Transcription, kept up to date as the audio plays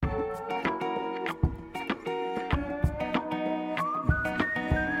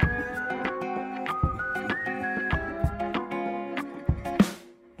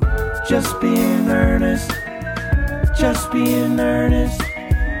Just being earnest. Just being earnest.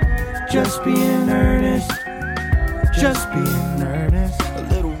 Just being earnest. Just being earnest.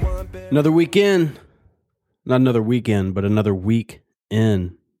 Another weekend. Not another weekend, but another week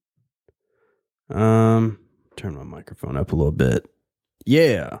in. Turn my microphone up a little bit.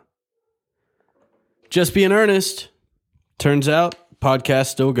 Yeah. Just being earnest. Turns out, podcast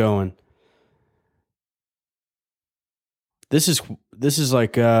still going. This is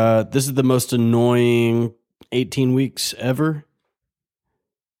the most annoying 18 weeks ever.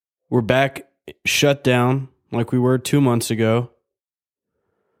 We're back shut down like we were 2 months ago.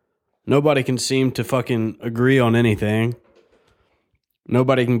 Nobody can seem to fucking agree on anything.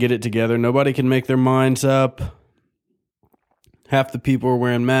 Nobody can get it together. Nobody can make their minds up. Half the people are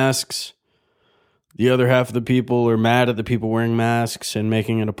wearing masks. The other half of the people are mad at the people wearing masks and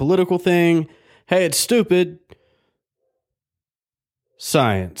making it a political thing. Hey, it's stupid.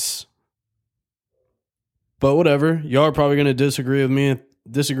 Science. But whatever. Y'all are probably going to disagree with me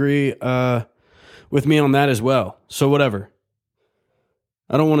on that as well. So whatever.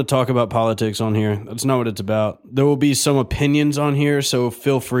 I don't want to talk about politics on here. That's not what it's about. There will be some opinions on here, so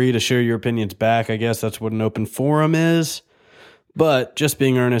feel free to share your opinions back. I guess that's what an open forum is. But Just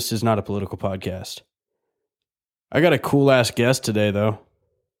Being Earnest is not a political podcast. I got a cool-ass guest today, though.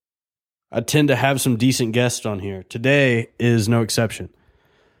 I tend to have some decent guests on here. Today is no exception.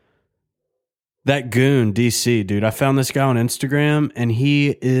 That goon, DC, dude. I found this guy on Instagram, and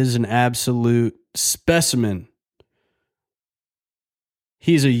he is an absolute specimen.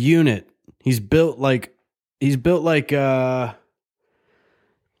 He's a unit. He's built like Jason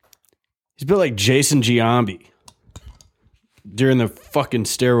Giambi during the fucking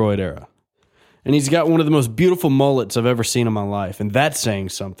steroid era. And he's got one of the most beautiful mullets I've ever seen in my life, and that's saying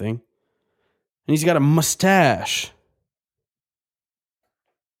something. And he's got a mustache.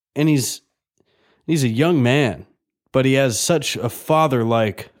 And he's a young man, but he has such a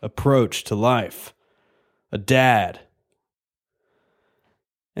father-like approach to life. A dad.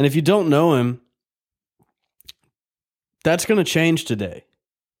 And if you don't know him, that's going to change today.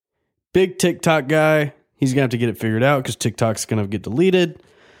 Big TikTok guy. He's going to have to get it figured out because TikTok's going to get deleted.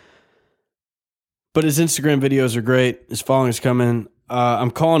 But his Instagram videos are great. His following's coming. I'm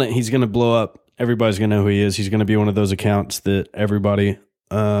calling it. He's going to blow up. Everybody's going to know who he is. He's going to be one of those accounts that everybody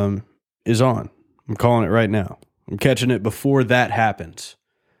is on. I'm calling it right now. I'm catching it before that happens.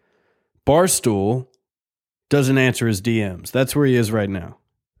 Barstool doesn't answer his DMs. That's where he is right now.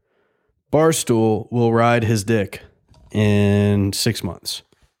 Barstool will ride his dick in 6 months.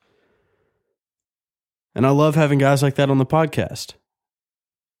 And I love having guys like that on the podcast.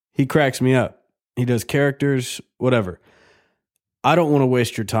 He cracks me up. He does characters, whatever. I don't want to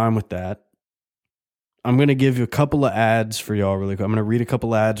waste your time with that. I'm going to give you a couple of ads for y'all really quick. I'm going to read a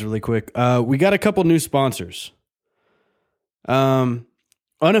couple ads really quick. We got a couple new sponsors.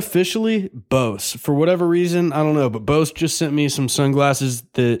 Unofficially, Bose. For whatever reason, I don't know, but Bose just sent me some sunglasses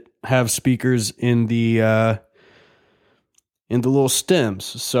that have speakers in the little stems.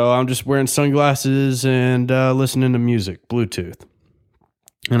 So I'm just wearing sunglasses and listening to music, Bluetooth.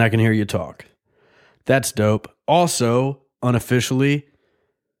 And I can hear you talk. That's dope. Also, unofficially,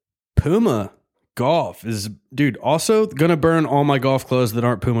 Puma Golf is, dude, also gonna burn all my golf clothes that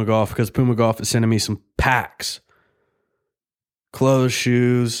aren't Puma Golf because Puma Golf is sending me some packs. Clothes,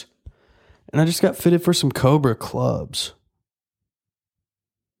 shoes. And I just got fitted for some Cobra clubs.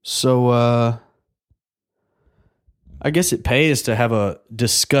 So, I guess it pays to have a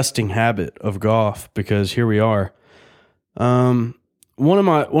disgusting habit of golf because here we are. One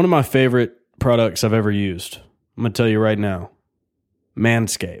of my favorite products I've ever used. I'm going to tell you right now.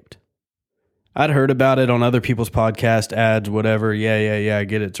 Manscaped. I'd heard about it on other people's podcast ads, whatever. Yeah, I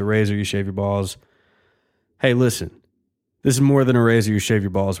get it. It's a razor, you shave your balls. Hey, listen. This is more than a razor you shave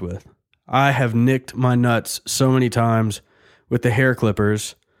your balls with. I have nicked my nuts so many times with the hair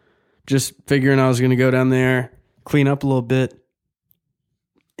clippers, just figuring I was going to go down there, clean up a little bit.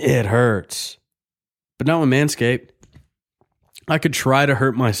 It hurts. But not with Manscaped. I could try to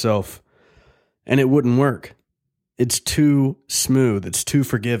hurt myself, and it wouldn't work. It's too smooth. It's too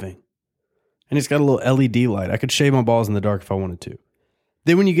forgiving. And it's got a little LED light. I could shave my balls in the dark if I wanted to.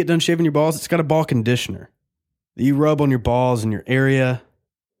 Then when you get done shaving your balls, it's got a ball conditioner that you rub on your balls in your area.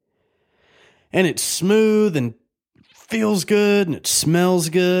 And it's smooth and feels good and it smells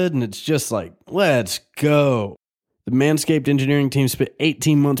good. And it's just like, let's go. The Manscaped engineering team spent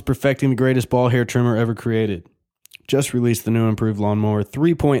 18 months perfecting the greatest ball hair trimmer ever created. Just released the new improved Lawnmower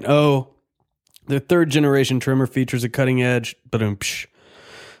 3.0. Their third generation trimmer features a cutting edge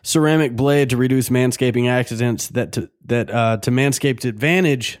ceramic blade to reduce manscaping accidents. To Manscaped's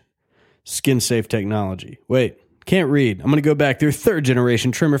advantage, Skin safe technology. Wait, can't read. I'm going to go back. Their 3rd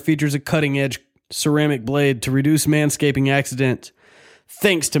generation trimmer features a cutting edge ceramic blade to reduce manscaping accidents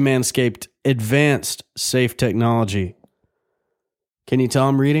thanks to Manscaped advanced safe technology. Can you tell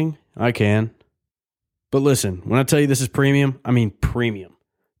I'm reading? I can. But listen, when I tell you this is premium, I mean premium.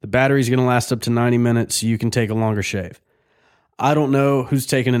 The battery's going to last up to 90 minutes so you can take a longer shave. I don't know who's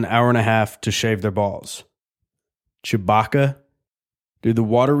taken an hour and a half to shave their balls. Chewbacca? Dude, the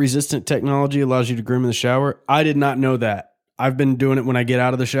water-resistant technology allows you to groom in the shower. I did not know that. I've been doing it when I get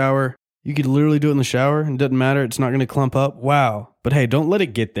out of the shower. You could literally do it in the shower. It doesn't matter. It's not going to clump up. Wow. But hey, don't let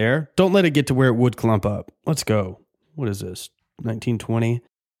it get there. Don't let it get to where it would clump up. Let's go. What is this? 1920.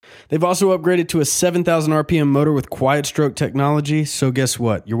 They've also upgraded to a 7,000 RPM motor with quiet stroke technology. So guess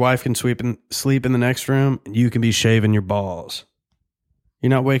what? Your wife can sleep in the next room, and you can be shaving your balls. You're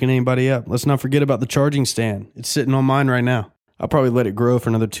not waking anybody up. Let's not forget about the charging stand. It's sitting on mine right now. I'll probably let it grow for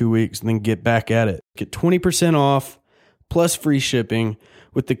another 2 weeks and then get back at it. Get 20% off plus free shipping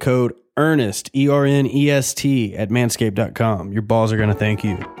with the code ERNEST, ERNEST, at manscaped.com. Your balls are going to thank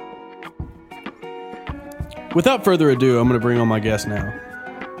you. Without further ado, I'm going to bring on my guest now.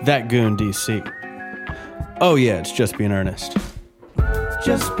 That goon DC. Oh yeah, it's Just Being Earnest.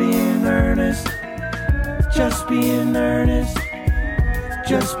 Just being earnest. Just being earnest.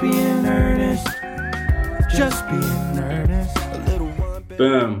 Just being earnest. Just being earnest.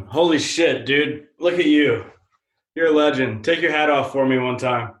 Boom. Holy shit, dude. Look at you. You're a legend. Take your hat off for me one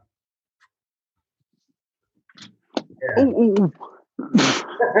time. Yeah. Ooh.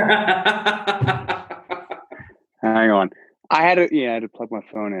 Hang on. I had to plug my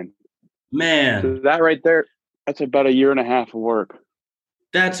phone in. Man. So that right there, that's about a year and a half of work.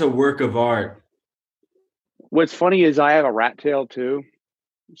 That's a work of art. What's funny is I have a rat tail too.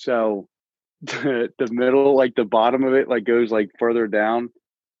 So the middle, like the bottom of it, like goes like further down.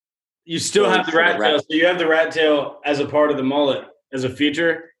 You still have the rat tail. So you have the rat tail as a part of the mullet, as a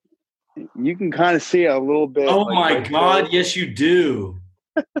feature? You can kind of see it a little bit. Oh like, my right God. there. Yes, you do.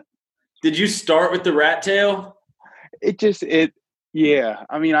 Did you start with the rat tail? Yeah.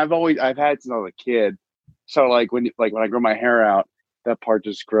 I mean, I've had since I was a kid. So like when I grow my hair out, that part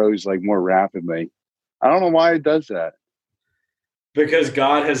just grows like more rapidly. I don't know why it does that. Because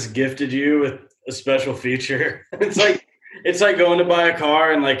God has gifted you with a special feature. It's like going to buy a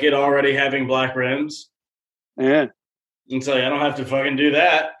car and like it already having black rims. Yeah. It's like I don't have to fucking do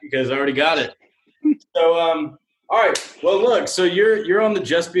that because I already got it. So all right. Well, look, so you're on the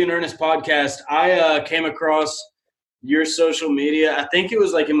Just Being Earnest podcast. I came across your social media. I think it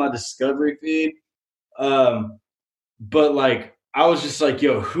was like in my discovery feed. But like I was just like,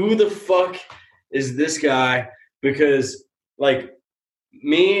 yo, who the fuck is this guy? Because like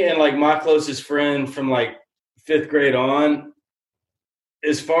me and like my closest friend from like 5th grade on,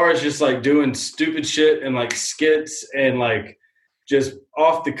 as far as just like doing stupid shit and like skits and like just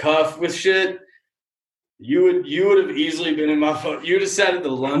off the cuff with shit, you would have easily been in my phone. You would have sat at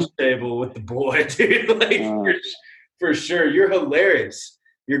the lunch table with the boy, dude. Like for sure. You're hilarious.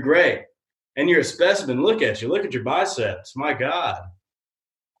 You're great. And you're a specimen. Look at you. Look at your biceps. My God.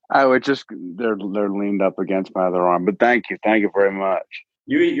 I would just they're leaned up against my other arm. But thank you very much.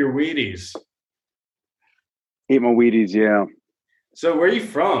 You eat your Wheaties. Eat my Wheaties, yeah. So where are you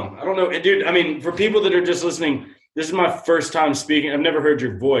from? I don't know, dude. I mean, for people that are just listening, this is my first time speaking. I've never heard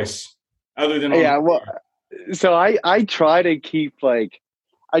your voice, other than so I try to keep things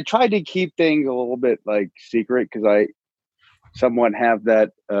a little bit like secret because I somewhat have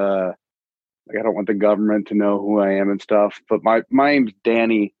that. Like I don't want the government to know who I am and stuff. But my name's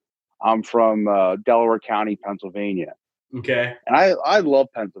Danny. I'm from Delaware County, Pennsylvania. Okay. And I love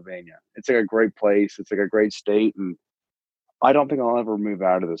Pennsylvania. It's like a great place. It's like a great state, and I don't think I'll ever move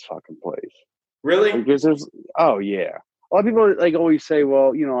out of this fucking place. Really? Because oh yeah. A lot of people like always say,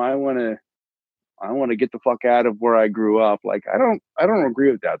 well, you know, I want to get the fuck out of where I grew up. Like I don't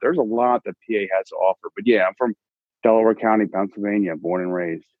agree with that. There's a lot that PA has to offer. But yeah, I'm from Delaware County, Pennsylvania, born and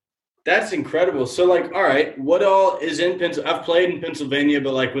raised. That's incredible. So like, all right, what all is in Pennsylvania? I've played in Pennsylvania,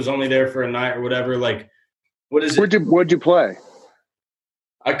 but like was only there for a night or whatever. Like, what is it? Where'd you play?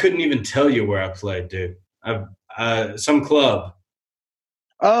 I couldn't even tell you where I played, dude. Some club.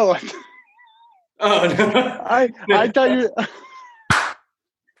 Oh. Oh no. I thought you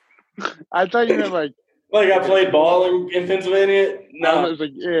I thought you meant like I played ball in Pennsylvania. No, I was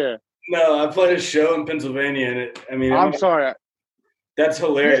like, yeah. No, I played a show in Pennsylvania, and I'm sorry. That's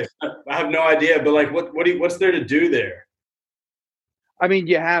hilarious. Yeah. I have no idea, but like, what's there to do there? I mean,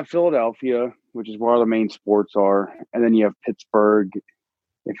 you have Philadelphia, which is where all the main sports are, and then you have Pittsburgh.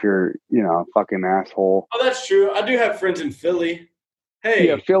 If you're, a fucking asshole. Oh, that's true. I do have friends in Philly. Hey,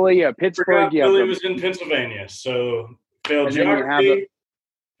 Yeah, Philly, yeah, Pittsburgh, forgot yeah. Philly was in Pennsylvania, so failed And then you have geography.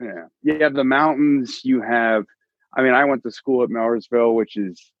 you have the mountains. You have, I mean, I went to school at Mellersville, which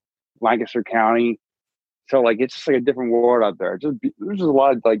is Lancaster County. So like, it's just like a different world out there. There's just a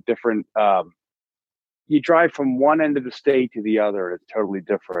lot of like different. You drive from one end of the state to the other, and it's totally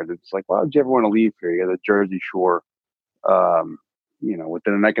different. It's like, why would you ever want to leave here? You got the Jersey Shore,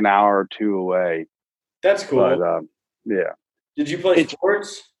 within like an hour or two away. That's cool. But yeah. Did you play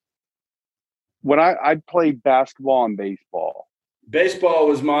sports? When I played basketball and baseball. Baseball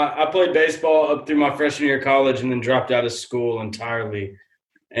was I played baseball up through my freshman year of college and then dropped out of school entirely.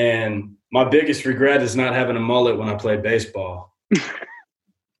 And my biggest regret is not having a mullet when I played baseball.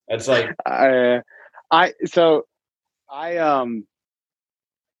 That's like I started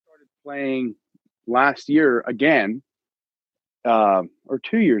playing last year again, or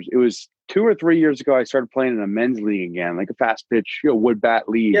 2 years. It was 2 or 3 years ago. I started playing in a men's league again, like a fast pitch, wood bat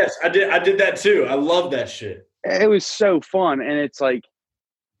league. Yes, I did that too. I love that shit. It was so fun, and it's like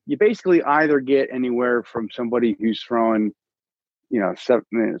you basically either get anywhere from somebody who's throwing, some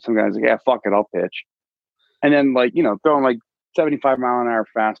guys like, yeah, fuck it, I'll pitch, and then like throwing like 75-mile-an-hour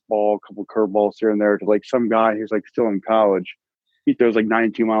fastball, a couple curveballs here and there, to like some guy who's like still in college. He throws like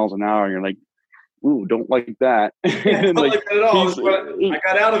 92 miles an hour, and you're like, ooh, don't like that. Yeah, don't like that at all. I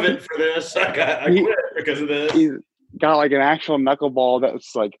got out of it for this. I quit because of this. He's got like an actual knuckleball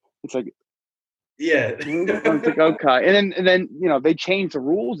that's like, it's like, yeah. it's like, okay. And then they changed the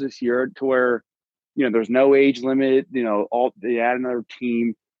rules this year to where, there's no age limit, they add another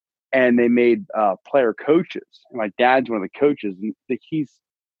team, and they made player coaches. And my dad's one of the coaches, and he's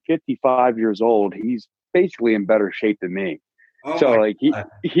 55 years old. He's basically in better shape than me. Oh, so like he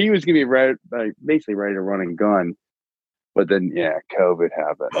was gonna be ready, basically ready to run and gun, but then COVID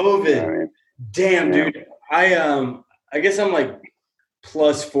happened. COVID, damn, dude. I guess I'm like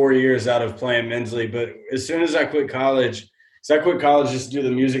plus 4 years out of playing men's league, but as soon as I quit college, so I quit college just to do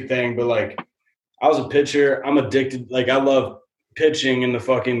the music thing. But like, I was a pitcher. I'm addicted. Like, I love pitching and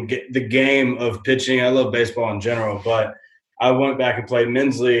the game of pitching. I love baseball in general, but I went back and played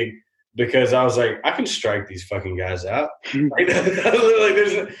men's league because I was like, I can strike these fucking guys out. Like,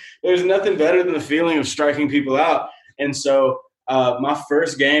 there's nothing better than the feeling of striking people out. And so my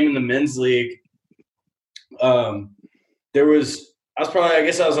first game in the men's league, I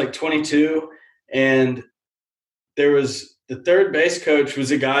was like 22, and there was the third base coach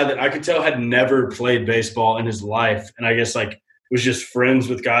was a guy that I could tell had never played baseball in his life. And I guess like was just friends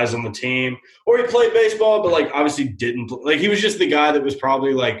with guys on the team, or he played baseball, but like obviously didn't like, he was just the guy that was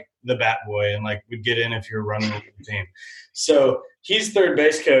probably like the bat boy and like would get in if you're running with the team. So he's third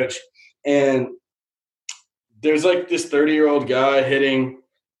base coach, and there's like this 30-year-old guy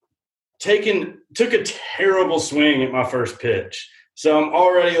took a terrible swing at my first pitch. So I'm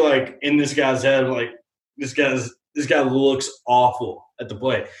already like in this guy's head, like this guy looks awful at the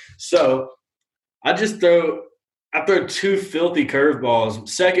plate. So I throw two filthy curveballs.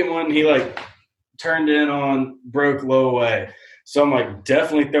 Second one, he like turned in on, broke low away. So I'm like,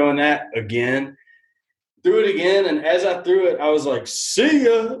 definitely throwing that again. Threw it again, and as I threw it, I was like, see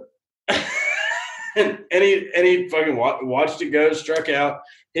ya. and he fucking watched it go, struck out,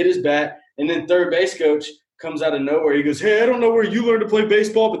 hit his bat, and then third base coach comes out of nowhere. He goes, hey, I don't know where you learned to play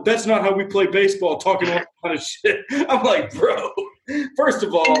baseball, but that's not how we play baseball, talking all kind of shit. I'm like, bro, first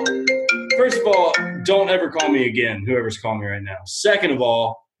of all, don't ever call me again, whoever's calling me right now. Second of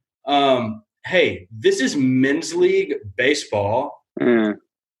all, hey, this is men's league baseball. Hey,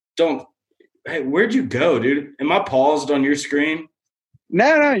 where'd you go, dude? Am I paused on your screen?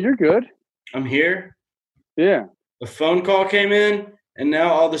 No, you're good. I'm here? Yeah. A phone call came in, and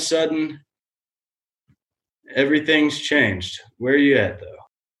now all of a sudden everything's changed. Where are you at, though?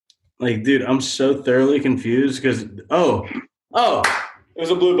 Like, dude, I'm so thoroughly confused because it was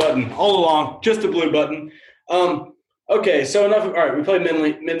a blue button all along, just a blue button. Okay, so enough. All right, we played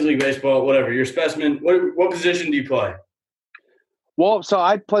men's league baseball, whatever. You're a specimen. What position do you play? Well, so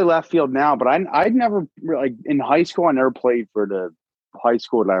I play left field now, but I'd never, like, in high school, I never played for the high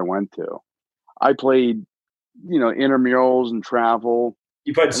school that I went to. I played, intramurals and travel.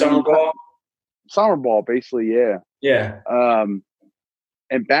 You played summer ball? Summer ball, basically, yeah. Yeah.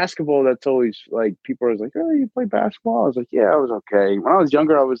 And basketball, that's always, like, people are always like, oh, you play basketball? I was like, yeah, I was okay. When I was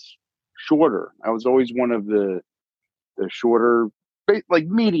younger, I was shorter. I was always one of the shorter, like,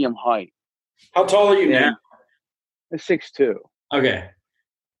 medium height. How tall are you now? I'm 6'2". Okay.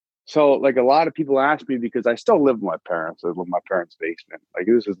 So, like, a lot of people ask me because I still live with my parents. I live in my parents' basement. Like,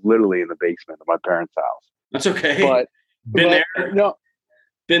 this is literally in the basement of my parents' house. That's okay. But there? No.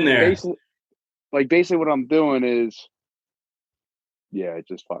 Been there. Basically what I'm doing is yeah, I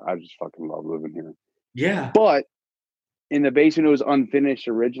just fucking love living here. Yeah. But in the basement, it was unfinished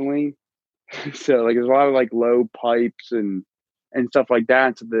originally, so like there's a lot of like low pipes and stuff like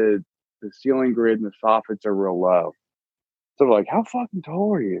that. So the ceiling grid and the soffits are real low. So they're like, "How fucking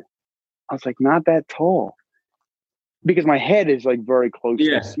tall are you?" I was like, "Not that tall," because my head is like very close to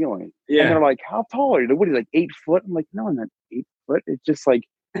the ceiling. And Yeah. they're like, "How tall are you?" What are you, like 8 foot? I'm like, "No, I'm not 8 foot." It's just like,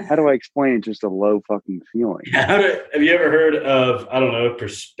 how do I explain? It's just a low fucking ceiling. Have you ever heard of, I don't know,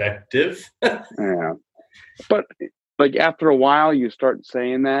 perspective? Yeah. But like after a while, you start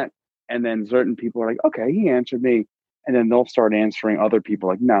saying that, and then certain people are like, "Okay, he answered me," and then they'll start answering other people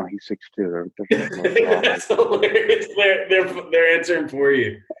like, "No, he's 6'2". That's hilarious. They're answering for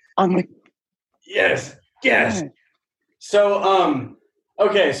you. I'm like, Yes. yeah. So,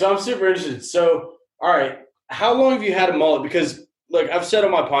 okay, so I'm super interested. So, all right, how long have you had a mullet? Because, look, I've said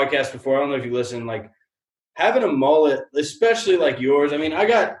on my podcast before, I don't know if you listen, like, having a mullet, especially like yours, I mean, I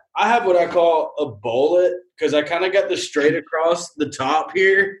have what I call a bullet because I kind of got the straight across the top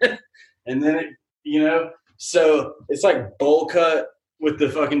here. And then, so it's like bowl cut with the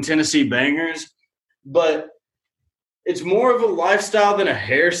fucking Tennessee bangers. But it's more of a lifestyle than a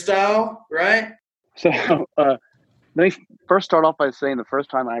hairstyle, right? So let me first start off by saying the first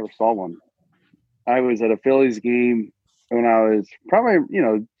time I ever saw one, I was at a Phillies game when I was probably,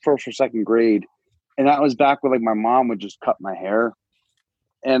 first or second grade. And that was back when like my mom would just cut my hair.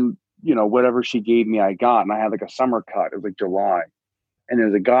 And, whatever she gave me, I got. And I had like a summer cut. It was like July. And there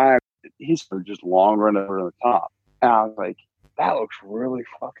was a guy, he's just longer and over the top. And I was like, that looks really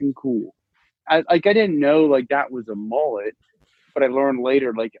fucking cool. I didn't know like that was a mullet, but I learned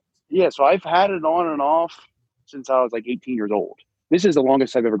later, like, yeah, so I've had it on and off since I was like 18 years old. This is the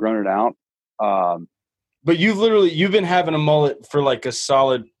longest I've ever grown it out. But you've been having a mullet for like a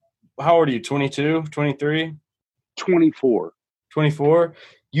solid, how old are you, 22, 23? 24. 24?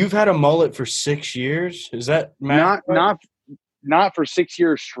 You've had a mullet for 6 years? Is that math? Not for 6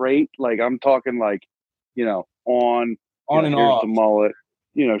 years straight. Like I'm talking like, on and here's off. the mullet,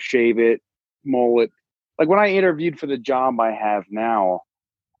 shave it, mullet. Like when I interviewed for the job I have now,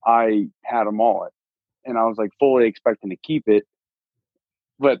 I had a mullet and I was like fully expecting to keep it.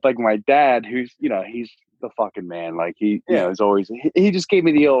 But like my dad, who's, he's the fucking man. Like he, is always, he just gave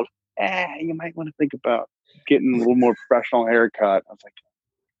me the old, you might want to think about getting a little more professional haircut. I was like,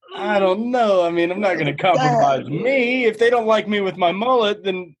 I don't know. I mean, I'm not going to compromise me. If they don't like me with my mullet,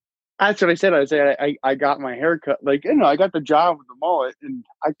 then. That's what I said. I got my haircut. Like, I got the job with the mullet and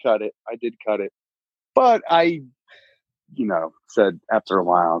I cut it. I did cut it. But I, said after a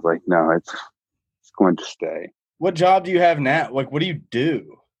while, I was like, no, it's going to stay. What job do you have now? Like, what do you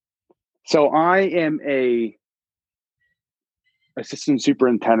do? So I am a assistant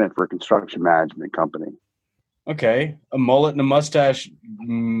superintendent for a construction management company. Okay. A mullet and a mustache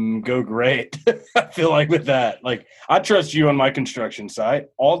go great. I feel like with that. Like, I trust you on my construction site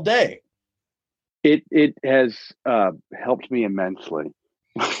all day. It has helped me immensely.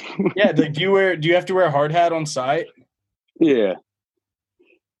 Yeah. Like, do you have to wear a hard hat on site? Yeah.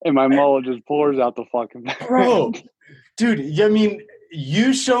 And my mullet just pours out the fucking bro. Dude, I mean,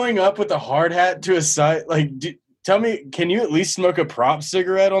 you showing up with a hard hat to a site, like, tell me, can you at least smoke a prop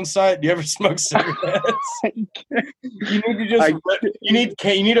cigarette on site? Do you ever smoke cigarettes? You need to just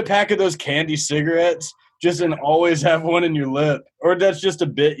you need a pack of those candy cigarettes just and always have one in your lip, or that's just a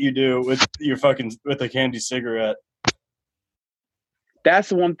bit you do with with a candy cigarette. That's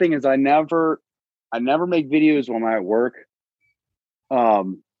the one thing is I never make videos when I'm at work.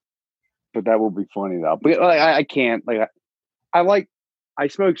 But that will be funny though. But like, I can't like I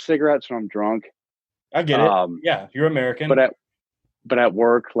smoke cigarettes when I'm drunk. I get it. Yeah, you're American. But at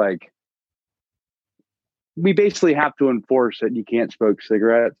work, like we basically have to enforce that you can't smoke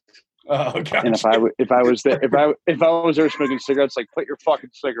cigarettes. Oh, gotcha. And if I was there smoking cigarettes, like put your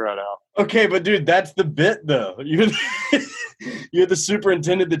fucking cigarette out. Okay, but dude, that's the bit though. You're the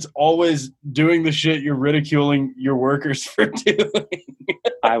superintendent that's always doing the shit you're ridiculing your workers for doing.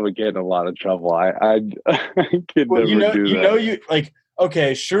 I would get in a lot of trouble. I could never do that.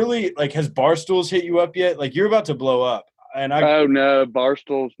 Okay, surely, like, has Barstools hit you up yet? Like, you're about to blow up. Oh no,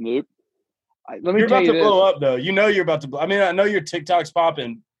 Barstools, nope. You're about to blow up though. You're about to. I mean, I know your TikTok's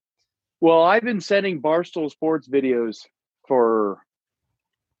popping. Well, I've been sending Barstool Sports videos so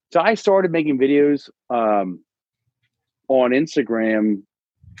I started making videos on Instagram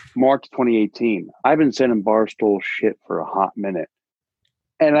March 2018. I've been sending Barstool shit for a hot minute.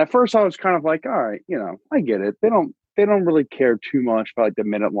 And at first I was kind of like, all right, I get it. They don't really care too much about like the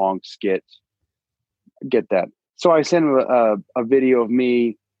minute-long skits. I get that. So I sent a video of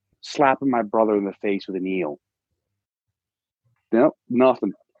me slapping my brother in the face with an eel. Nope,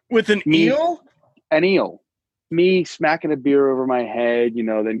 nothing. With an Me- eel? An eel. Me smacking a beer over my head,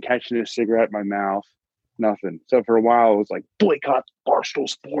 then catching a cigarette in my mouth. Nothing. So for a while, it was like, boycott Barstool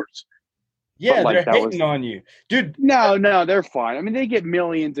Sports. Yeah, like, they're that hating was- on you. Dude, No, they're fine. I mean, they get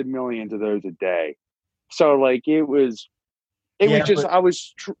millions and millions of those a day. So like, it was Yeah, just, but- I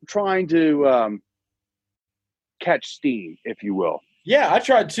was trying to catch steam, if you will. yeah, I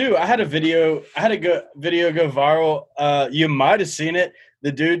tried too. I had a video go viral. You might have seen it.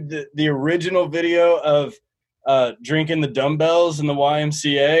 The dude, the original video of drinking the dumbbells in the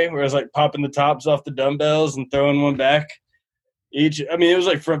YMCA, where I was like popping the tops off the dumbbells and throwing one back each. I mean, it was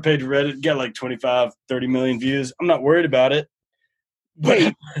like front page Reddit, got like 25, 30 million views. I'm not worried about it. But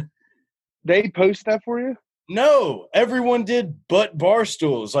Wait, they post that for you? no, everyone did but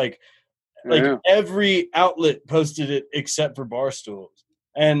Barstools. Like Yeah. every outlet posted it except for Barstools.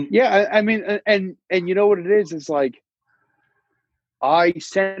 And Yeah, I mean, and you know what it is? It's like I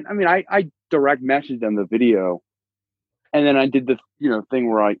direct messaged them the video, and then I did the thing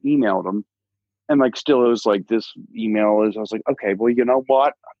where I emailed them, and like still it was like this email is. I was like, okay, well, you know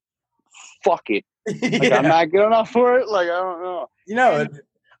what? Fuck it. Like yeah. I'm not good enough for it. Like I don't know.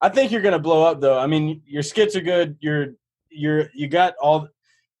 I think you're gonna blow up though. I mean, your skits are good. You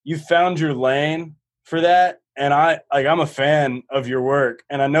found your lane for that, and I'm a fan of your work,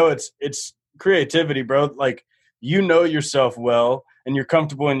 and I know it's creativity, bro. Like you know yourself well, and you're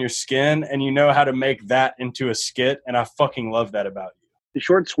comfortable in your skin, and you know how to make that into a skit, and I fucking love that about you. The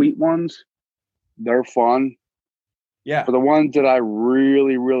short, sweet ones, they're fun. Yeah, For the ones that I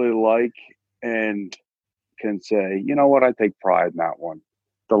really, really like and can say, you know what, I take pride in that one.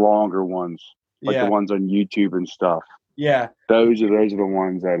 The longer ones, like yeah, the ones on YouTube and stuff. yeah. Those are the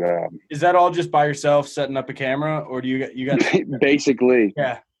ones that Is that all just by yourself setting up a camera, or do you got basically.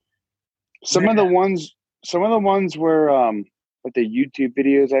 Yeah. Some of the ones where like the YouTube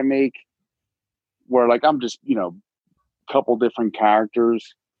videos I make, where like I'm just couple different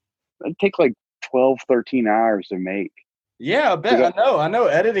characters, it take like 12, 13 hours to make. Yeah, I bet. I know.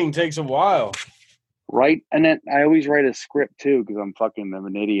 Editing takes a while. Right, and then I always write a script too because I'm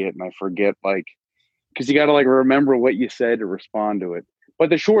an idiot and I forget because you got to remember what you said to respond to it. But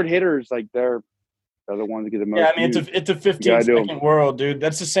the short hitters, like they're the ones that get the most. Yeah, I mean views. it's a 15-second world, dude.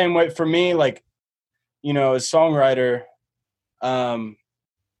 That's the same way for me. Like, as songwriter, as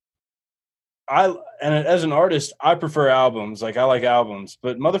an artist, I prefer albums. Like I like albums,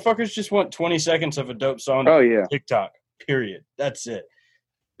 but motherfuckers just want 20 seconds of a dope song. Oh yeah, TikTok. Period. That's it.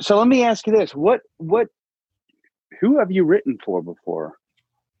 So let me ask you this: who have you written for before?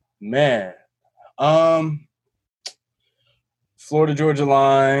 Man, Florida Georgia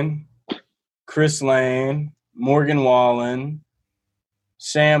Line, Chris Lane, Morgan Wallen,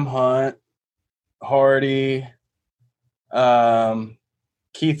 Sam Hunt, Hardy,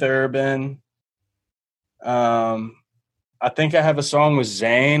 Keith Urban. I think I have a song with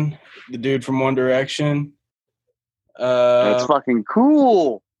Zayn, the dude from One Direction. That's fucking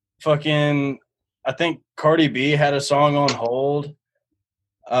cool. I think Cardi B had a song on hold.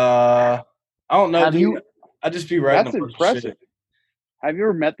 I don't know. I just be writing. That's impressive. Shit. Have you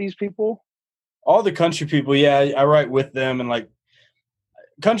ever met these people? All the country people, yeah, I write with them, and like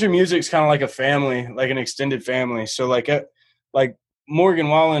country music's kind of like a family, like an extended family. So like Morgan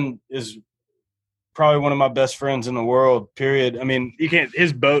Wallen is probably one of my best friends in the world. Period. I mean,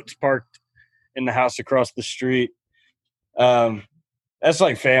 his boat's parked in the house across the street. That's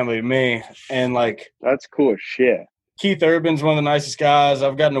like family to me, and like that's cool as shit. Keith Urban's one of the nicest guys.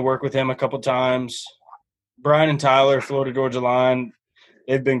 I've gotten to work with him a couple times. Brian and Tyler, Florida Georgia Line,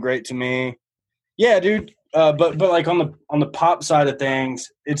 they've been great to me. Yeah, dude. But like on the pop side of things,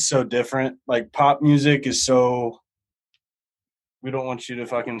 it's so different. Like pop music is so. We don't want you to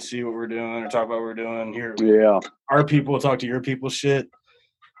fucking see what we're doing or talk about what we're doing here. Yeah, our people talk to your people shit.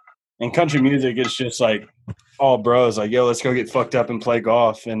 And country music, it's just like all bros, like, yo, let's go get fucked up and play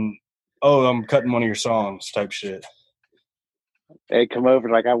golf, and I'm cutting one of your songs type shit. They come over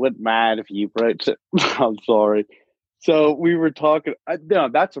like, I wouldn't mind if you wrote it. I'm sorry. So we were talking. No,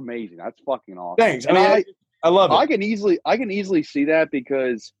 that's amazing. That's fucking awesome. Thanks. And I love it. I can easily see that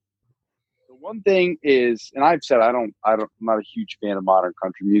because the one thing is, and I've said I'm not a huge fan of modern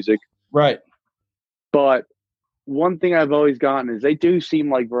country music, right? But one thing I've always gotten is they do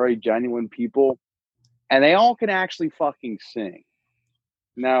seem like very genuine people, and they all can actually fucking sing.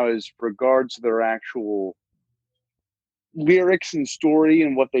 Now, as regards to their actual lyrics and story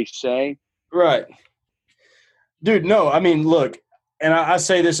and what they say, right? Dude, no, I mean, look, and I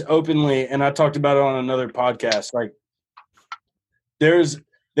say this openly, and I talked about it on another podcast. Like, there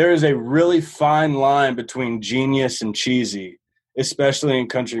is a really fine line between genius and cheesy, especially in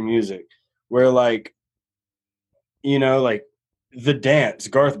country music, where like, you know, like The Dance,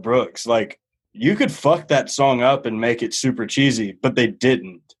 Garth Brooks, like you could fuck that song up and make it super cheesy, but they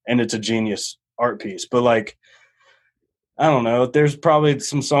didn't. And it's a genius art piece. But like, I don't know, there's probably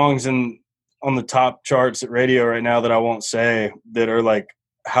some songs on the top charts at radio right now that I won't say that are like,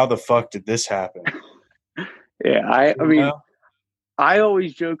 how the fuck did this happen? Yeah, I mean, know? I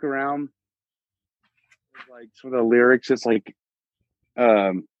always joke around with like some of the lyrics. It's like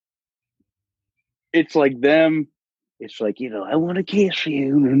them. It's like, I want to kiss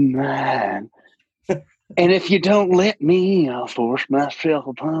you tonight. And if you don't let me, I'll force myself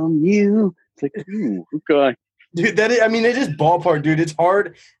upon you. It's like, ooh, okay. Dude, it is ballpark, dude. It's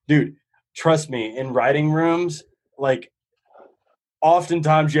hard. Dude, trust me, in writing rooms, like,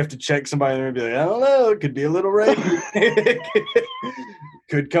 oftentimes you have to check somebody and be like, I don't know, it could be a little rapey.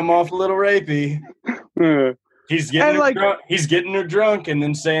 Could come off a little rapey. He's getting her drunk and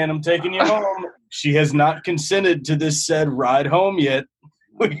then saying, I'm taking you home. She has not consented to this said ride home yet.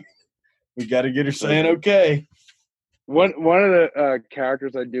 We got to get her saying okay. One of the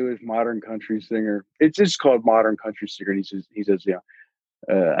characters I do is Modern Country Singer. It's just called Modern Country Singer. And he says,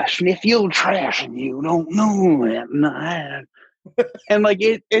 I sniff your trash and you don't know it. Night. And like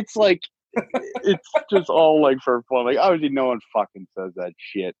it's like it's just all like for fun. Like obviously no one fucking says that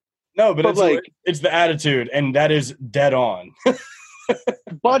shit. No, but it's the attitude, and that is dead on.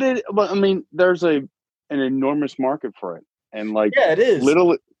 but I mean, there's an enormous market for it, and like yeah, it is.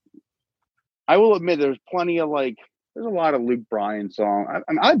 I will admit, there's plenty of like. There's a lot of Luke Bryan songs.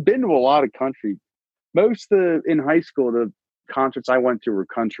 I've been to a lot of country. In high school, the concerts I went to were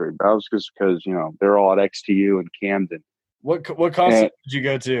country. But that was just because they're all at XTU and Camden. What concert did you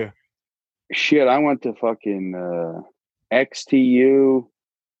go to? Shit, I went to fucking XTU.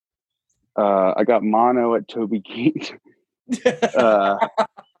 I got mono at Toby Keith. Of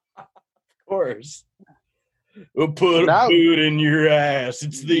course. We'll put a boot in your ass.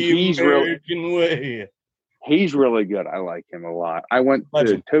 It's the American way. He's really good. I like him a lot. I went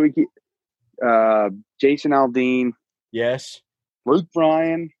to Toby Keith, Jason Aldean. Yes. Luke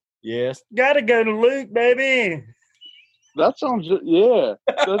Bryan. Yes. Gotta go to Luke, baby. That sounds just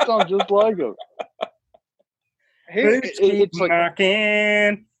like him. It's like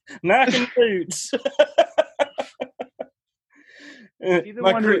knocking boots.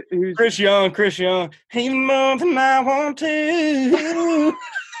 Chris Young. He's more than I want to.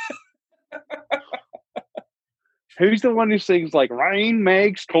 Who's the one who sings like rain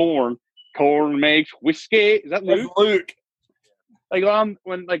makes corn makes whiskey? Is that Luke? That's Luke. Like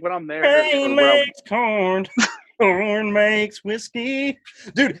when I'm there, rain makes corn. Corn makes whiskey.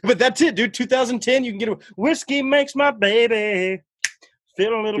 Dude, but that's it, dude. 2010, you can get a whiskey makes my baby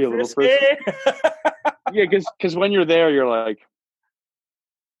feel a little frisky. Yeah, because when you're there, you're like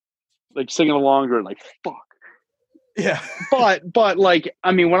singing along, you're like, fuck. Yeah. But like,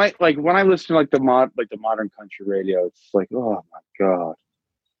 I mean, when I listen to like the modern country radio, it's like, oh my God.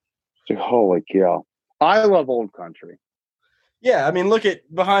 It's like, holy cow. I love old country. Yeah, I mean, look at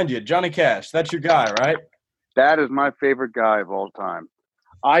behind you, Johnny Cash. That's your guy, right? That is my favorite guy of all time.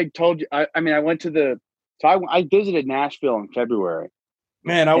 I told you. I went to I visited Nashville in February.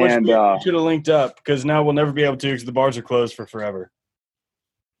 Man, I wish we should have linked up because now we'll never be able to because the bars are closed for forever.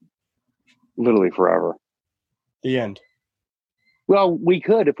 Literally forever. The end. Well, we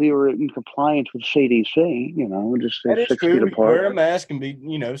could if we were in compliance with CDC. Just 6 feet apart. Wear a mask and be,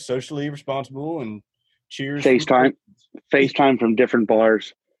 socially responsible and cheers. FaceTime from different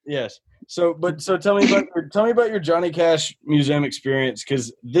bars. Yes. So tell me about your Johnny Cash museum experience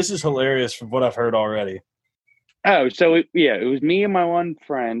because this is hilarious from what I've heard already. Oh, so it was me and my one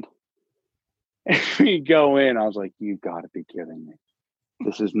friend. And we go in. I was like, "You got to be kidding me!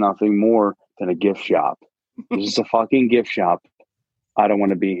 This is nothing more than a gift shop. This is a fucking gift shop. I don't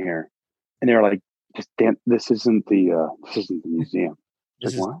want to be here." And they were like, "This isn't the museum."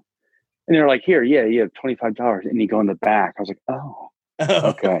 What? And they're like, "Here, yeah, you have $25." And you go in the back. I was like, "Oh,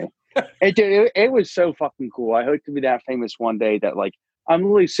 okay." It was so fucking cool. I hope to be that famous one day that like I'm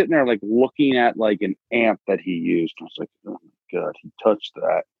literally sitting there like looking at like an amp that he used. I was like, "Oh my God, he touched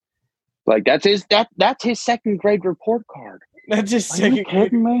that." Like that's his second grade report card. That's his second. Are you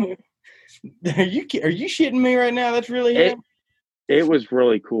kidding me? Are you shitting me right now? That's really him? It was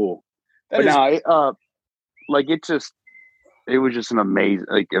really cool. It was just an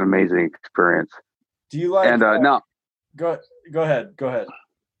amazing experience. Do you like? And no, go ahead.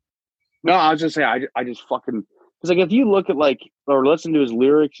 No, I was just saying. I just fucking because like if you look at like or listen to his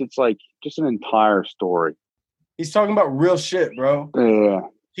lyrics, it's like just an entire story. He's talking about real shit, bro. Yeah.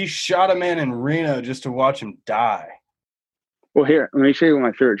 He shot a man in Reno just to watch him die. Well, here, let me show you one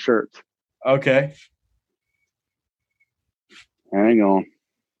of my favorite shirts. Okay. Hang on.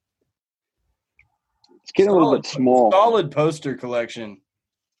 It's getting a little bit small. Solid poster collection.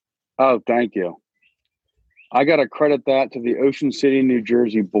 Oh, thank you. I got to credit that to the Ocean City, New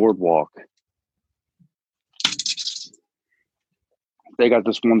Jersey boardwalk. They got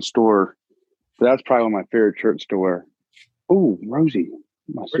this one store. That's probably one of my favorite shirts to wear. Ooh, Rosie.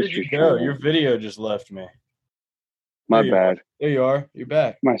 Where did you go? Your video just left me. My bad. There you are. You're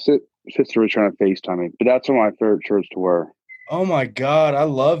back. My sister was trying to FaceTime me, but that's one of my favorite shirts to wear. Oh my God, I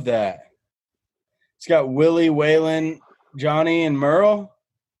love that. It's got Willie, Waylon, Johnny, and Merle.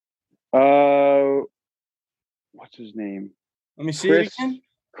 What's his name? Let me see it again.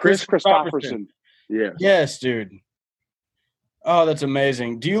 Chris Christopherson. Yeah. Yes, dude. Oh, that's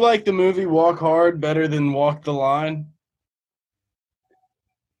amazing. Do you like the movie Walk Hard better than Walk the Line?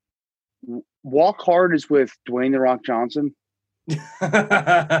 Walk Hard is with Dwayne The Rock Johnson. What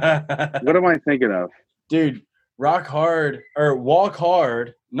am I thinking of? Dude, Rock Hard or Walk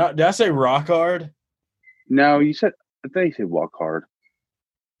Hard. Not did I say Rock Hard? No, I think you said Walk Hard.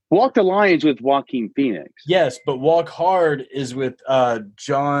 Walk the Line is with Joaquin Phoenix. Yes, but Walk Hard is with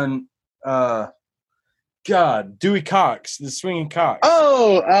John Dewey Cox, the swinging Cox.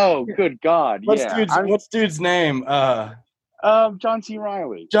 Oh, good God. What's dude's name? John C.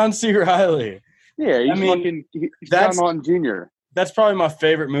 Reilly. John C. Reilly. Yeah, he's John Martin Jr. That's probably my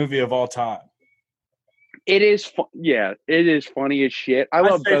favorite movie of all time. It is it is funny as shit. I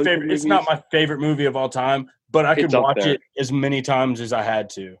love both movies. It's not my favorite movie of all time, but I could watch it as many times as I had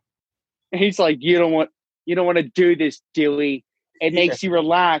to. He's like, you don't want to do this, Dewey. It makes you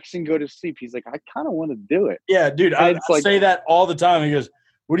relax and go to sleep. He's like, I kind of want to do it. Yeah, dude, I say that all the time. He goes,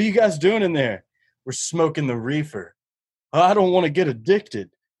 what are you guys doing in there? We're smoking the reefer. I don't want to get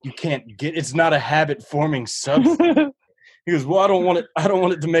addicted. You can't get. It's not a habit-forming substance. He goes, well, I don't want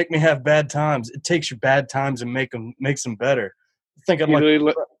it to make me have bad times. It takes your bad times and makes them better. I think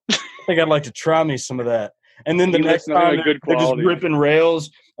I'd like to try me some of that. And then the next time they're just ripping rails,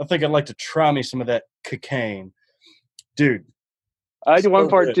 I think I'd like to try me some of that cocaine. Dude. I did one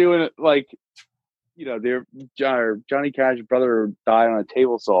part doing it like, Johnny Cash's brother died on a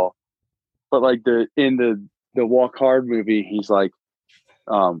table saw. But like in the Walk Hard movie, he's like,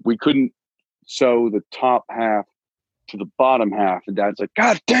 we couldn't sew the top half to the bottom half. And Dad's like,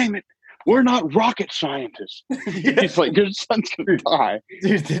 God damn it, we're not rocket scientists. He's like, your son's gonna die.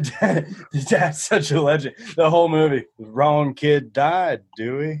 Dude, the dad's such a legend. The whole movie, the wrong kid died,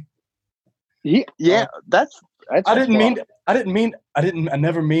 Dewey. That's I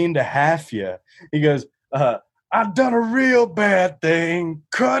never mean to half you. He goes, I've done a real bad thing.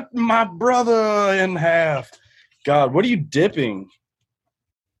 Cut my brother in half. God, what are you dipping?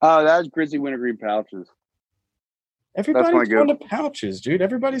 Oh, that was Grizzly Wintergreen pouches. Everybody's doing the pouches, dude.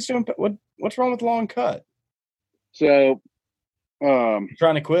 Everybody's doing what's wrong with long cut? So,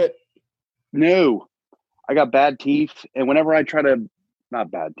 trying to quit? No, I got bad teeth, and whenever I try to,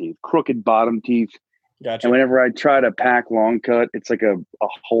 not bad teeth, crooked bottom teeth. Gotcha. And whenever I try to pack long cut, it's like a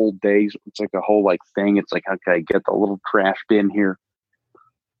whole day. It's like a whole thing. It's like, okay, get the little trash bin here.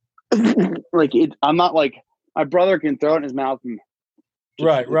 I'm not like my brother can throw it in his mouth and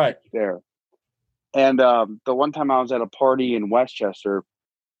right there. And the one time I was at a party in Westchester,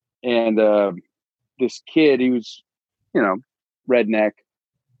 and this kid, he was, redneck,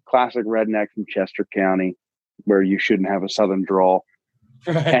 classic redneck from Chester County, where you shouldn't have a southern drawl.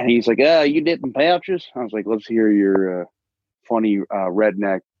 Right. And he's like, you dipping pouches? I was like, let's hear your funny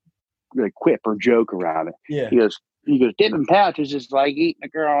redneck quip or joke around it. Yeah. He goes, dipping pouches is like eating a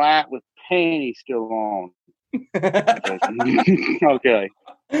girl out with panties still on. Okay.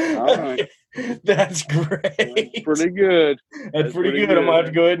 All right. That's great. That's pretty good. That's pretty good. I'm going to have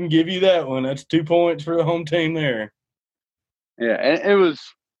to go ahead and give you that one. That's 2 points for the home team there. Yeah, and it was,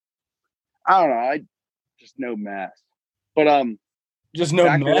 I don't know, just no mess. But just no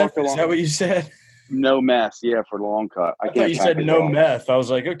meth? Is that what you said? No mess, yeah, for the long cut. I thought you said no meth. I was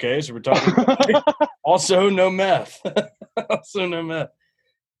like, okay, so we're talking about also no meth. Also no meth.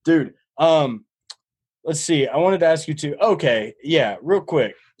 Dude, let's see. I wanted to ask you too. Okay, yeah, real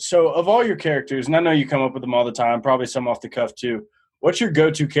quick. So of all your characters, and I know you come up with them all the time, probably some off the cuff too. What's your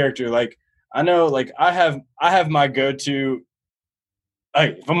go-to character? Like, I know, like I have my go-to.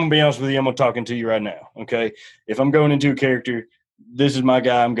 Hey, if I'm gonna be honest with you, I'm talking to you right now. Okay, if I'm going into a character, this is my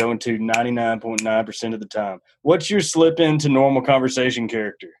guy I'm going to 99.9% of the time. What's your slip into normal conversation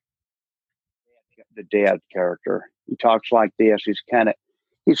character? The dad character. He talks like this. He's kind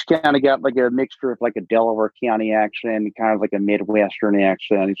of got like a mixture of like a Delaware County accent and kind of like a Midwestern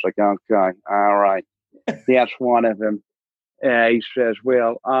accent. He's like, okay, all right. That's one of them. He says,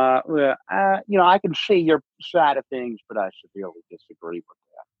 I can see your side of things, but I severely disagree with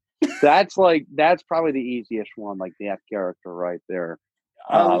that. That's probably the easiest one, like that character right there.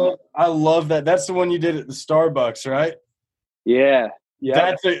 I love that. That's the one you did at the Starbucks, right? Yeah.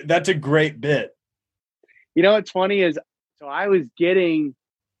 Yeah. That's a great bit. You know what's funny is, so I was getting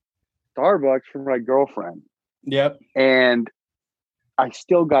Starbucks for my girlfriend. Yep. And I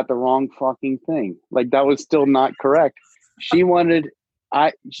still got the wrong fucking thing. Like, that was still not correct. She wanted,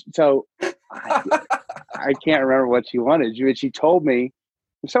 I can't remember what she wanted. She told me,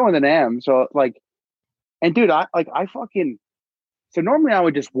 so with an M. So like, and dude, so normally I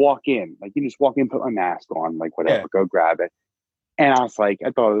would just walk in, like you just walk in, put my mask on, like whatever, go grab it. And I was like,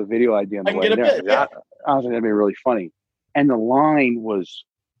 I thought it was a video idea on the way there. I was like, that'd be really funny. And the line was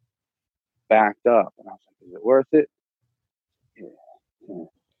backed up. And I was like, is it worth it? Yeah.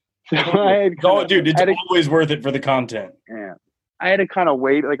 So it's always worth it for the content. Yeah. I had to kind of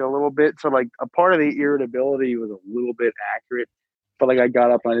wait like a little bit. So like a part of the irritability was a little bit accurate. But like I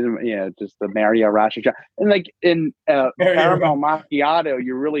got up and I didn't, just the Mario Rashi. And like in caramel macchiato,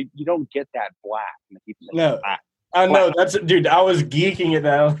 you don't get that black. No. I know that's dude. I was geeking at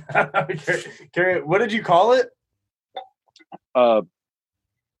that. What did you call it? A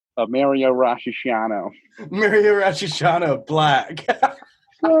Mario Rashishiano. Mario Rashishiano black.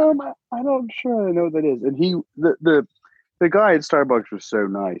 I don't sure I know what that is. And the guy at Starbucks was so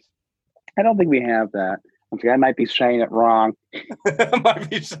nice. I don't think we have that. I might be saying it wrong. I might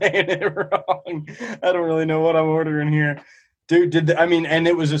be saying it wrong. I don't really know what I'm ordering here. Dude, and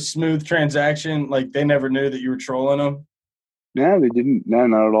it was a smooth transaction. Like, they never knew that you were trolling them? No, they didn't. No,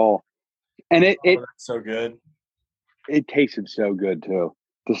 not at all. And that's so good. It tasted so good, too.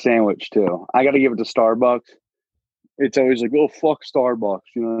 The sandwich, too. I got to give it to Starbucks. It's always like, oh, fuck Starbucks.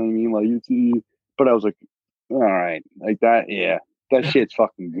 You know what I mean? Like, but I was like, all right. Like that, yeah. That shit's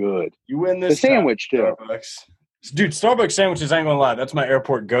fucking good. You win this sandwich, too. Starbucks. Dude, Starbucks sandwiches, I ain't gonna lie. That's my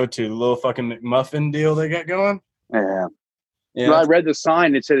airport go-to. The little fucking McMuffin deal they got going. Yeah. Well, I read the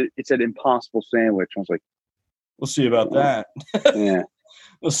sign. It said impossible sandwich. I was like, we'll see about that. Yeah.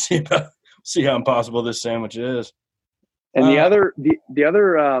 We'll see how impossible this sandwich is. And the other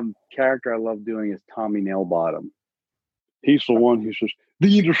character I love doing is Tommy Nailbottom. He's the one who says,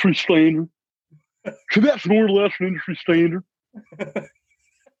 the industry standard. So that's more or less an industry standard.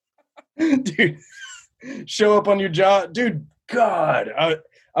 Dude, show up on your job. Dude, God.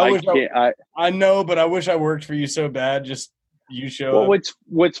 I know, but I wish I worked for you so bad. Just you show up.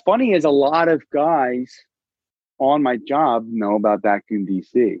 What's funny is a lot of guys on my job know about Vacuum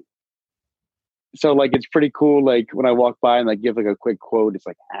DC. So like it's pretty cool. Like when I walk by and like give like a quick quote, it's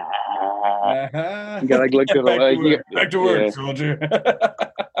like you gotta like look to the back to work, soldier.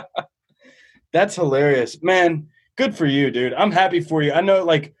 That's hilarious, man. Good for you, dude. I'm happy for you. I know,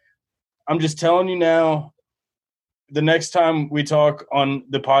 like, I'm just telling you now. The next time we talk on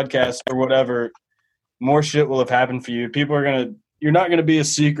the podcast or whatever, more shit will have happened for you. You're not gonna be a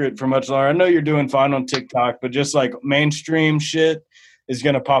secret for much longer. I know you're doing fine on TikTok, but just like mainstream shit is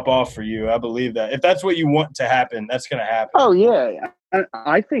going to pop off for you. I believe that. If that's what you want to happen, that's going to happen. Oh, yeah.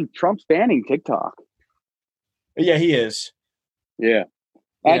 I think Trump's banning TikTok. Yeah, he is. Yeah.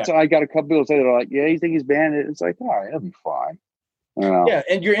 I got a couple people say they're like, yeah, you think he's banned it? It's like, all right, it'll be fine. Yeah,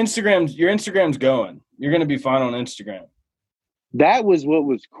 and your Instagram's going. You're going to be fine on Instagram. That was what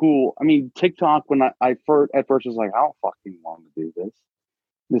was cool. I mean, TikTok, when I first was like, I don't fucking want to do this.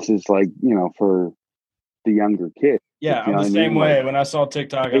 This is like, for the younger kids. Yeah, I'm the same way. Like, when I saw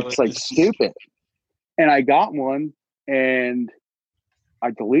TikTok, it's like stupid. And I got one and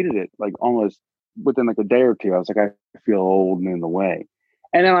I deleted it like almost within like a day or two. I was like, I feel old and in the way.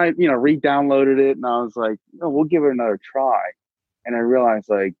 And then I, re-downloaded it and I was like, we'll give it another try. And I realized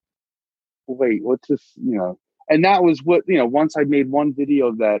like, wait, what's this, and that was what, once I made one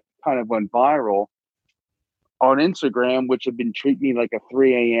video that kind of went viral on Instagram, which had been treating me like a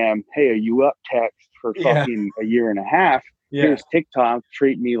 3 a.m. Hey, are you up text for fucking a year and a half. Yeah. Here's TikTok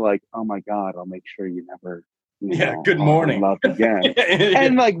treat me like, oh my God, I'll make sure you never, good morning. Love again.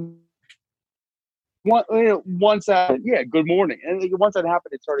 And like, once that, good morning. And once that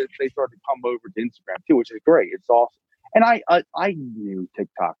happened, they started to come over to Instagram too, which is great. It's awesome. And I knew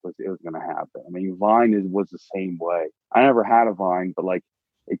TikTok was going to happen. I mean, Vine was the same way. I never had a Vine, but like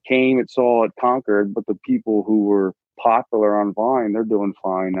it came, it saw, it conquered. But the people who were popular on Vine, they're doing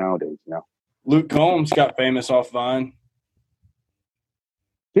fine nowadays. Luke Combs got famous off Vine.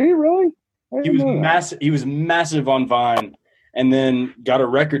 Did he really? He was massive. He was massive on Vine, and then got a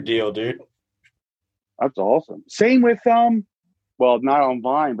record deal, dude. That's awesome. Same with well, not on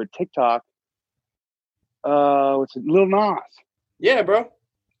Vine, but TikTok. what's it? Lil Nas. Yeah, bro.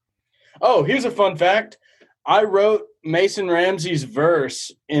 Oh, here's a fun fact. I wrote Mason Ramsey's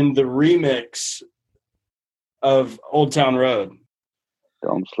verse in the remix of Old Town Road.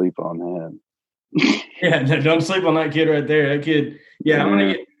 Don't sleep on him. Yeah, no, don't sleep on that kid right there. That kid. Yeah, I'm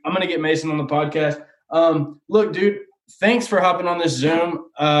gonna get Mason on the podcast. Look, dude, thanks for hopping on this Zoom.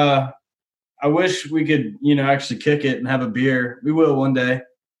 I wish we could, actually kick it and have a beer. We will one day.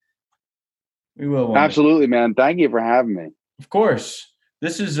 Absolutely, man. Thank you for having me. Of course.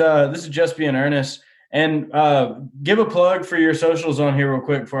 This is Just Being Earnest. And give a plug for your socials on here real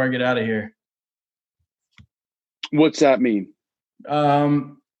quick before I get out of here. What's that mean?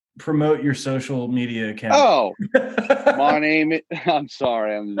 Promote your social media account. Oh, my name is, I'm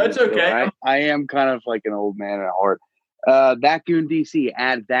sorry. That's okay. I am kind of like an old man at heart. That Goon DC,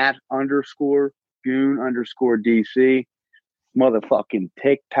 add that _Goon _DC. Motherfucking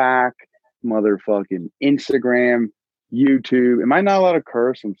TikTok, motherfucking Instagram, YouTube. Am I not allowed to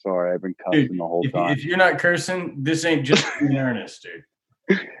curse? I'm sorry. I've been cussing the whole time. If you're not cursing, this ain't Just Being Earnest, dude.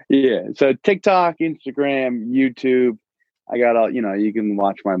 Yeah. So TikTok, Instagram, YouTube. I got all, you can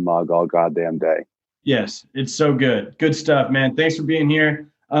watch my mug all goddamn day. Yes, it's so good. Good stuff, man. Thanks for being here.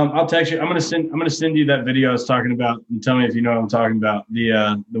 I'll text you. I'm gonna send you that video I was talking about and tell me if you know what I'm talking about.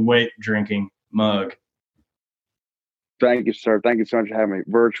 The weight drinking mug. Thank you, sir. Thank you so much for having me.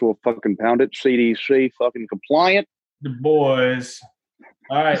 Virtual fucking pound it. CDC fucking compliant. The boys.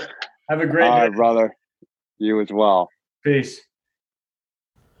 All right. Have a great day. All right, brother. You as well. Peace.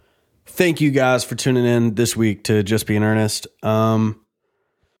 Thank you guys for tuning in this week to Just Being Earnest. Also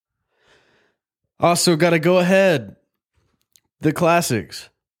got to go ahead. The classics.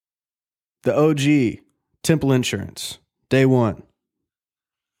 The OG. Temple Insurance. Day one.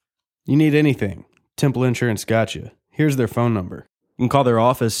 You need anything. Temple Insurance got you. Here's their phone number. You can call their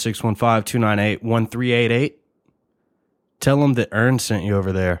office, 615-298-1388. Tell them that Ern sent you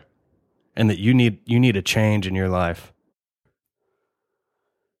over there and that you need a change in your life.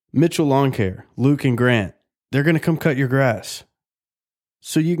 Mitchell Lawn Care, Luke and Grant, they're going to come cut your grass.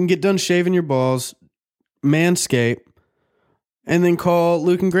 So you can get done shaving your balls, manscape, and then call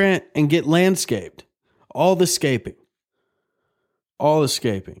Luke and Grant and get landscaped. All the scaping.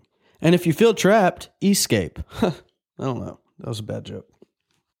 And if you feel trapped, escape. I don't know. That was a bad joke.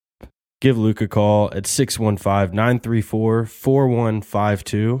 Give Luke a call at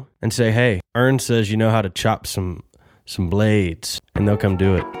 615-934-4152 and say, hey, Ern says you know how to chop some blades, and they'll come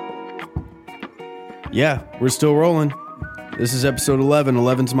do it. Yeah, we're still rolling. This is episode 11.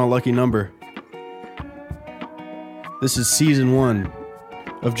 11's my lucky number. This is season 1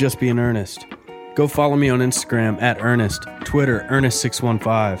 of Just Being Earnest. Go follow me on Instagram at Ernest, Twitter,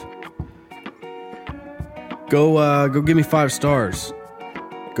 Ernest615. Go give me 5 stars.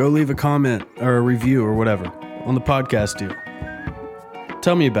 Go leave a comment or a review or whatever on the podcast deal.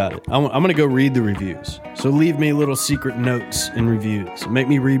 Tell me about it. I'm going to go read the reviews. So leave me little secret notes in reviews. Make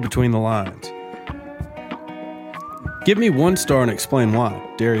me read between the lines. Give me 1 star and explain why.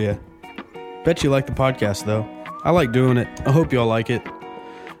 Dare ya. Bet you like the podcast, though. I like doing it. I hope y'all like it.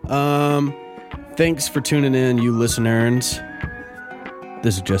 Thanks for tuning in, you listeners.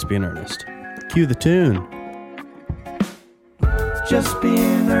 This is Just Being Earnest. Cue the tune. Just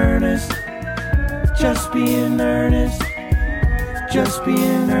being earnest. Just being earnest. Just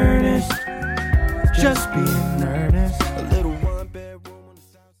being earnest. Just being earnest.